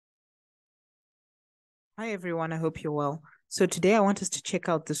Hi everyone, I hope you're well. So today I want us to check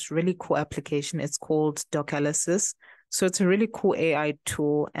out this really cool application. It's called Docalysis. So it's a really cool AI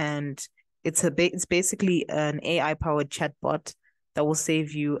tool, and it's basically an AI powered chatbot that will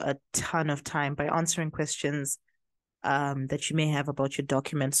save you a ton of time by answering questions that you may have about your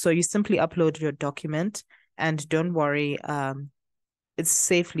document. So you simply upload your document, and don't worry, it's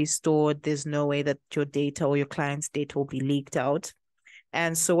safely stored. There's no way that your data or your client's data will be leaked out.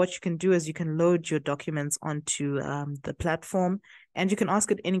 And so what you can do is you can load your documents onto the platform, and you can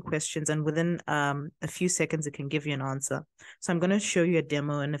ask it any questions, and within a few seconds, it can give you an answer. So I'm going to show you a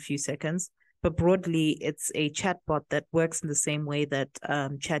demo in a few seconds. But broadly, it's a chatbot that works in the same way that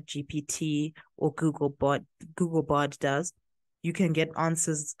ChatGPT or Googlebot does. You can get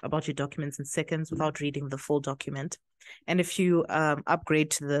answers about your documents in seconds without reading the full document. And if you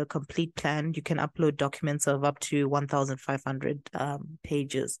upgrade to the complete plan, you can upload documents of up to 1,500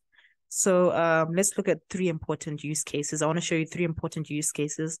 pages. So let's look at three important use cases. I want to show you three important use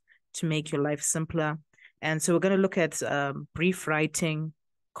cases to make your life simpler. And so we're going to look at brief writing,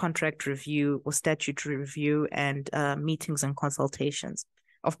 contract review or statutory review, and meetings and consultations.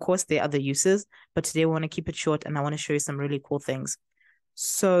 Of course, there are other uses, but today we want to keep it short, and I want to show you some really cool things.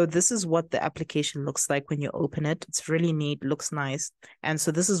 So this is what the application looks like when you open it. It's really neat, looks nice. And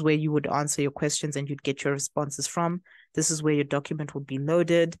so this is where you would answer your questions and you'd get your responses from. This is where your document would be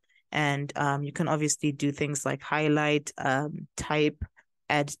loaded. And you can obviously do things like highlight, type,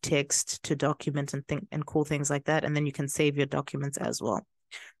 add text to document and cool things like that. And then you can save your documents as well.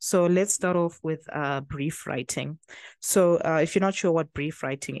 So let's start off with brief writing. So if you're not sure what brief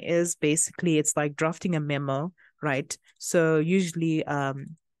writing is, basically it's like drafting a memo, right? So usually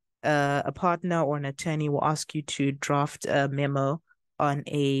a partner or an attorney will ask you to draft a memo on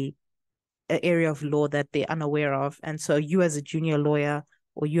an area of law that they're unaware of. And so you as a junior lawyer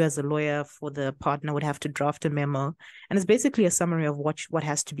or you as a lawyer for the partner would have to draft a memo. And it's basically a summary of what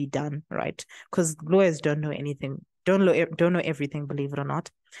has to be done, right? Because lawyers don't know anything, don't know everything, believe it or not.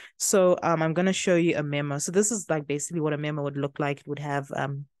 So I'm going to show you a memo. So this is like basically what a memo would look like. It would have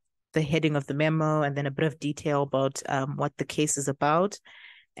the heading of the memo and then a bit of detail about what the case is about.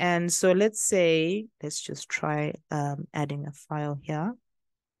 And so let's just try adding a file here.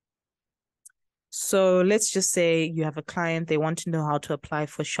 So let's just say you have a client, they want to know how to apply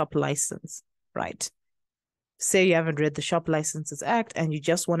for shop license, right? Say you haven't read the Shop Licenses Act and you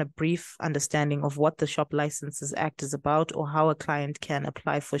just want a brief understanding of what the Shop Licenses Act is about or how a client can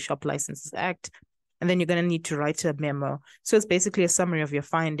apply for Shop Licenses Act. And then you're going to need to write a memo. So it's basically a summary of your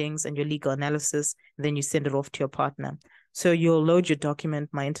findings and your legal analysis, and then you send it off to your partner. So you'll load your document.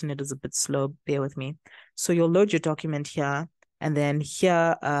 My internet is a bit slow, bear with me. So you'll load your document here, and then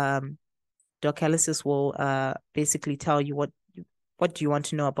here, Docalysis will basically tell you what do you want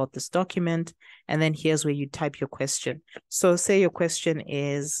to know about this document, and then here's where you type your question. So say your question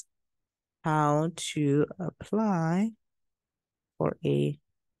is how to apply for a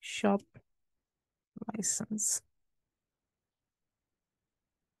shop license.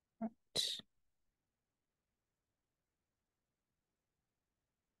 Right.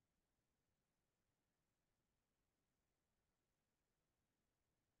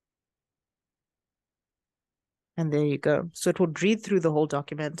 And there you go. So it will read through the whole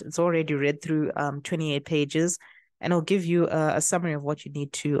document. It's already read through 28 pages, and it'll give you a summary of what you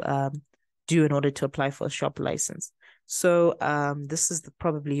need to do in order to apply for a shop license. So this is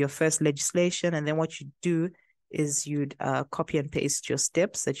probably your first legislation, and then what you do is you'd copy and paste your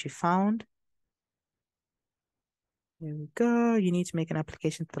steps that you found. There we go. You need to make an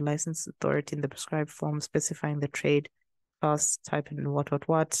application to the license authority in the prescribed form, specifying the trade class, type in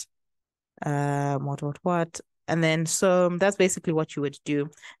what. And then, so that's basically what you would do.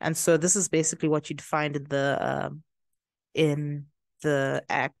 And so this is basically what you'd find in the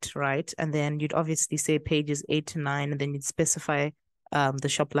act, right? And then you'd obviously say pages 8 to 9, and then you'd specify the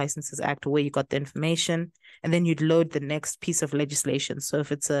Shop Licenses Act, where you got the information, and then you'd load the next piece of legislation. So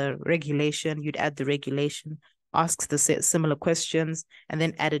if it's a regulation, you'd add the regulation, ask the similar questions, and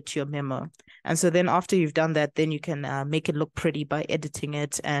then add it to your memo. And so then after you've done that, then you can make it look pretty by editing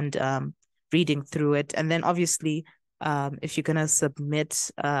it and reading through it. And then obviously, if you're going to submit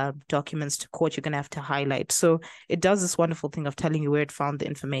documents to court, you're going to have to highlight. So it does this wonderful thing of telling you where it found the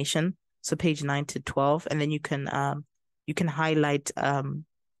information. So page 9 to 12, and then you can highlight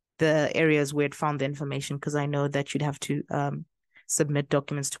the areas where it found the information, because I know that you'd have to submit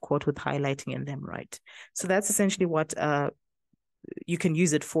documents to court with highlighting in them, right? So that's essentially what you can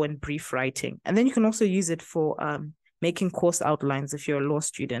use it for in brief writing. And then you can also use it for making course outlines if you're a law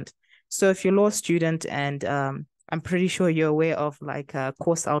student. So if you're a law student, and I'm pretty sure you're aware of like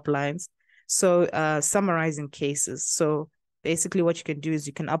course outlines. So summarizing cases. So basically what you can do is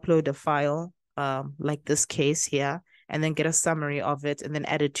you can upload a file like this case here, and then get a summary of it and then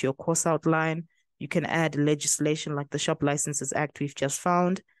add it to your course outline. You can add legislation like the Shop Licenses Act we've just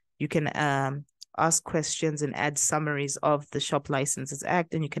found. You can ask questions and add summaries of the Shop Licenses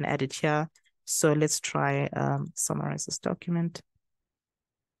Act, and you can add it here. So let's try summarize this document.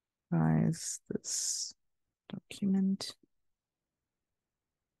 Summarize this document.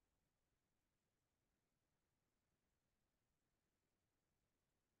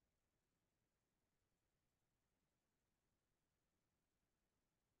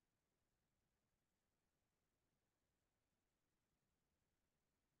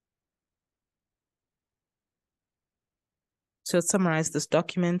 So summarize this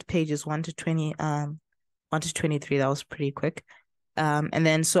document, pages 1 to 20, 1 to 23. That was pretty quick. And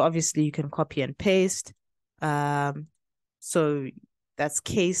then, so obviously you can copy and paste. So that's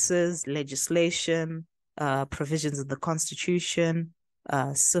cases, legislation, provisions of the Constitution,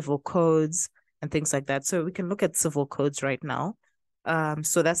 civil codes, and things like that. So we can look at civil codes right now.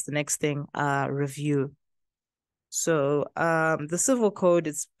 So that's the next thing, review. So the civil code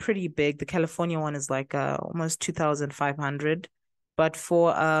is pretty big. The California one is like almost 2,500. But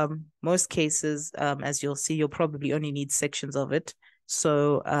for most cases, as you'll see, you'll probably only need sections of it.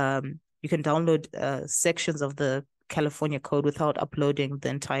 So you can download sections of the California code without uploading the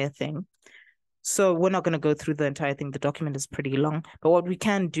entire thing. So we're not going to go through the entire thing. The document is pretty long. But what we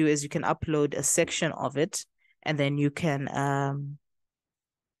can do is you can upload a section of it, and then you can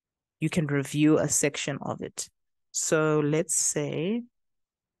review a section of it. So let's say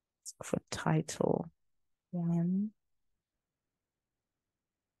for title 1.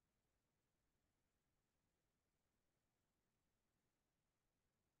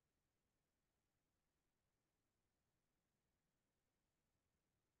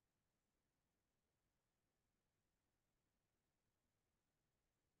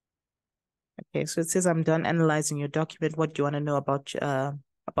 Okay, so it says I'm done analyzing your document. What do you want to know about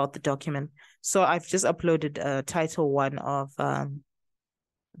the document? So I've just uploaded title 1 of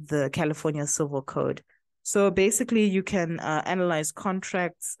the California Civil Code. So basically you can analyze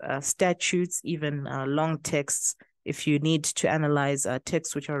contracts, statutes, even long texts. If you need to analyze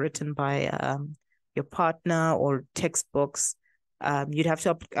texts which are written by your partner or textbooks, you'd have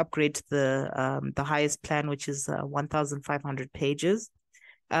to upgrade to the highest plan, which is 1,500 pages.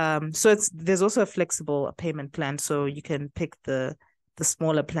 So there's also a flexible payment plan, so you can pick the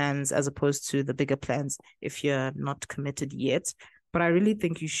smaller plans as opposed to the bigger plans if you're not committed yet. But I really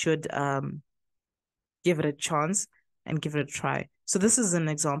think you should give it a chance and give it a try. So this is an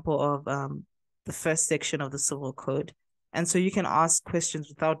example of the first section of the Civil Code. And so you can ask questions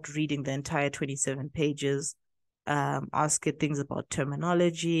without reading the entire 27 pages. Ask it things about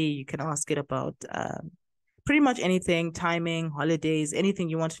terminology. You can ask it about pretty much anything, timing, holidays, anything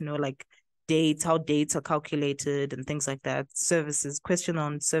you want to know, like dates, how dates are calculated and things like that. Services, question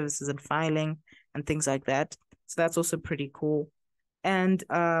on services and filing and things like that. So that's also pretty cool. And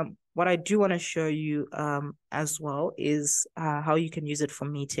what I do want to show you as well is how you can use it for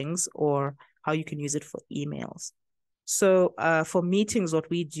meetings or how you can use it for emails. So for meetings, what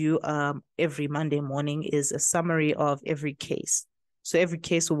we do every Monday morning is a summary of every case. So every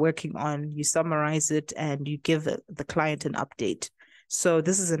case we're working on, you summarize it and you give the client an update. So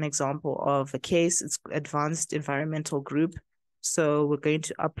this is an example of a case. It's Advanced Environmental Group. So we're going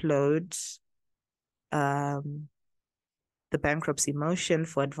to upload the bankruptcy motion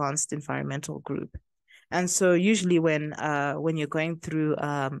for Advanced Environmental Group. And so usually when you're going through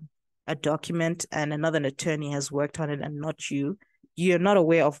a document and another attorney has worked on it and not you, you're not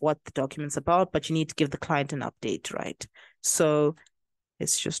aware of what the document's about, but you need to give the client an update, right? So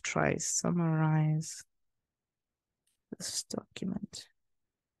let's just try summarize this document.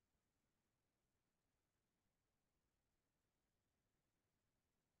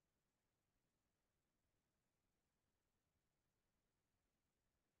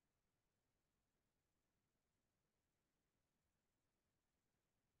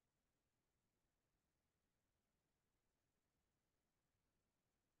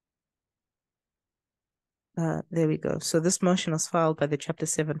 There we go. So this motion was filed by the Chapter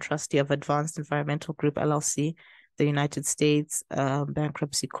 7 trustee of Advanced Environmental Group, LLC, the United States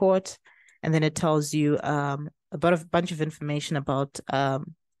Bankruptcy Court. And then it tells you about a bunch of information about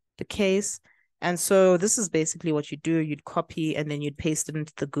the case. And so this is basically what you do. You'd copy and then you'd paste it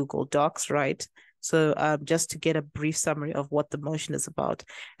into the Google Docs, right? So just to get a brief summary of what the motion is about.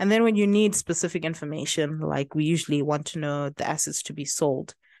 And then when you need specific information, like we usually want to know the assets to be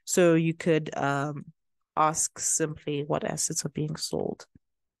sold. So you could ask simply what assets are being sold.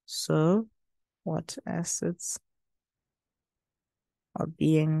 So What assets are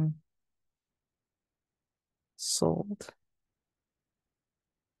being sold?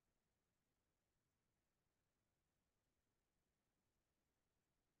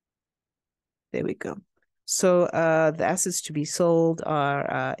 There we go. So the assets to be sold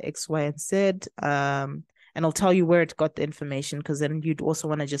are X, Y, and Z. And I'll tell you where it got the information because then you'd also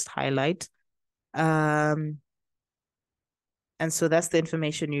want to just highlight. And so that's the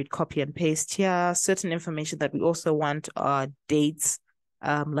information you'd copy and paste here. Certain information that we also want are dates,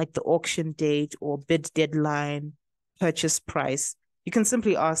 like the auction date or bid deadline, purchase price. You can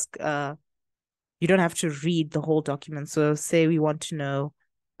simply ask, you don't have to read the whole document. So say we want to know,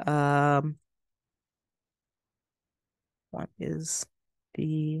 what is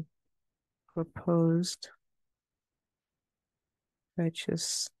the proposed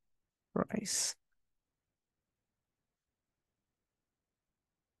purchase price?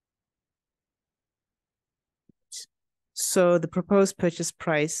 So the proposed purchase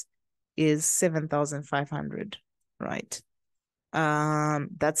price is 7,500, right?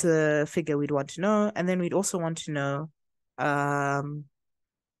 That's a figure we'd want to know. And then we'd also want to know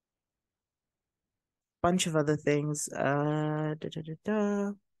bunch of other things. What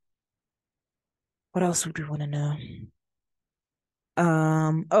else would we want to know?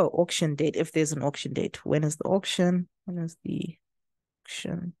 Oh, auction date. If there's an auction date, when is the auction? When is the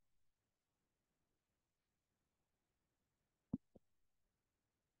auction?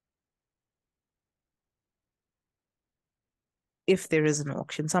 If there is an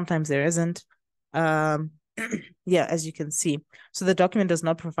auction. Sometimes there isn't. Um, yeah, as you can see. So the document does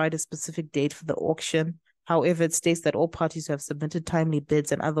not provide a specific date for the auction. However, it states that all parties who have submitted timely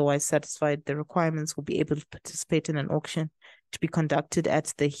bids and otherwise satisfied the requirements will be able to participate in an auction to be conducted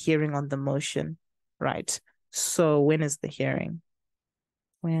at the hearing on the motion. Right. So when is the hearing?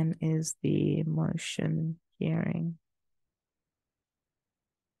 When is the motion hearing?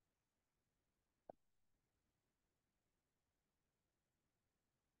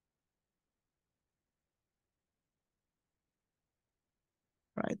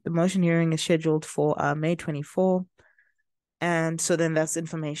 Right. The motion hearing is scheduled for May 24. And so then that's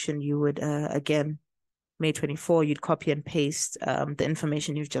information you would, again, May 24, you'd copy and paste the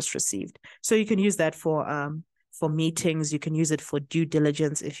information you've just received. So you can use that for meetings. You can use it for due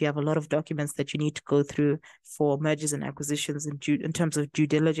diligence if you have a lot of documents that you need to go through for mergers and acquisitions in terms of due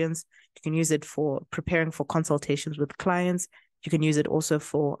diligence. You can use it for preparing for consultations with clients. You can use it also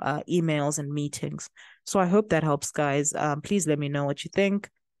for emails and meetings. So I hope that helps, guys. Please let me know what you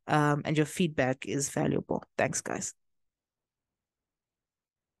think, and your feedback is valuable. Thanks, guys.